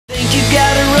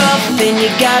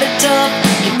got it tough.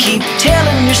 You keep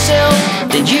telling yourself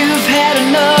that you've had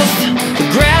enough. The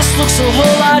grass looks a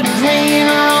whole lot greener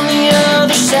on the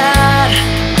other side.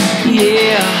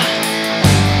 Yeah.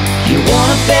 You want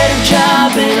a better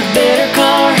job and a better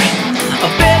car, a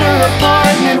better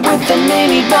apartment with a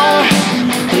mini bar.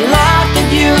 The life that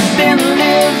you've been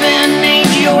living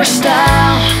ain't your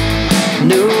style.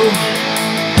 No.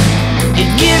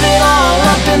 You'd give it all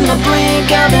up in the blink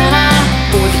of an eye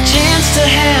for the chance to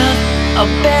have a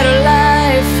better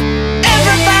life.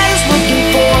 Everybody's looking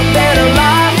for a better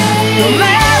life. No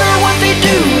matter what they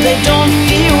do, they don't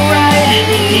feel right.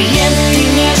 The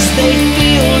emptiness they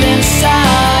feel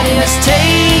inside is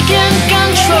taking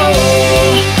control,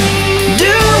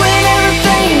 doing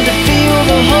everything to fill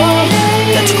the hole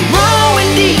that's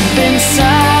growing deep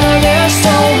inside of their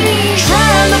soul,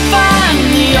 trying to find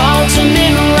the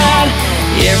ultimate right.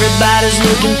 Everybody's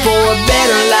looking for a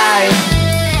better life.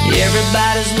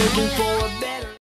 Everybody's looking for a better life.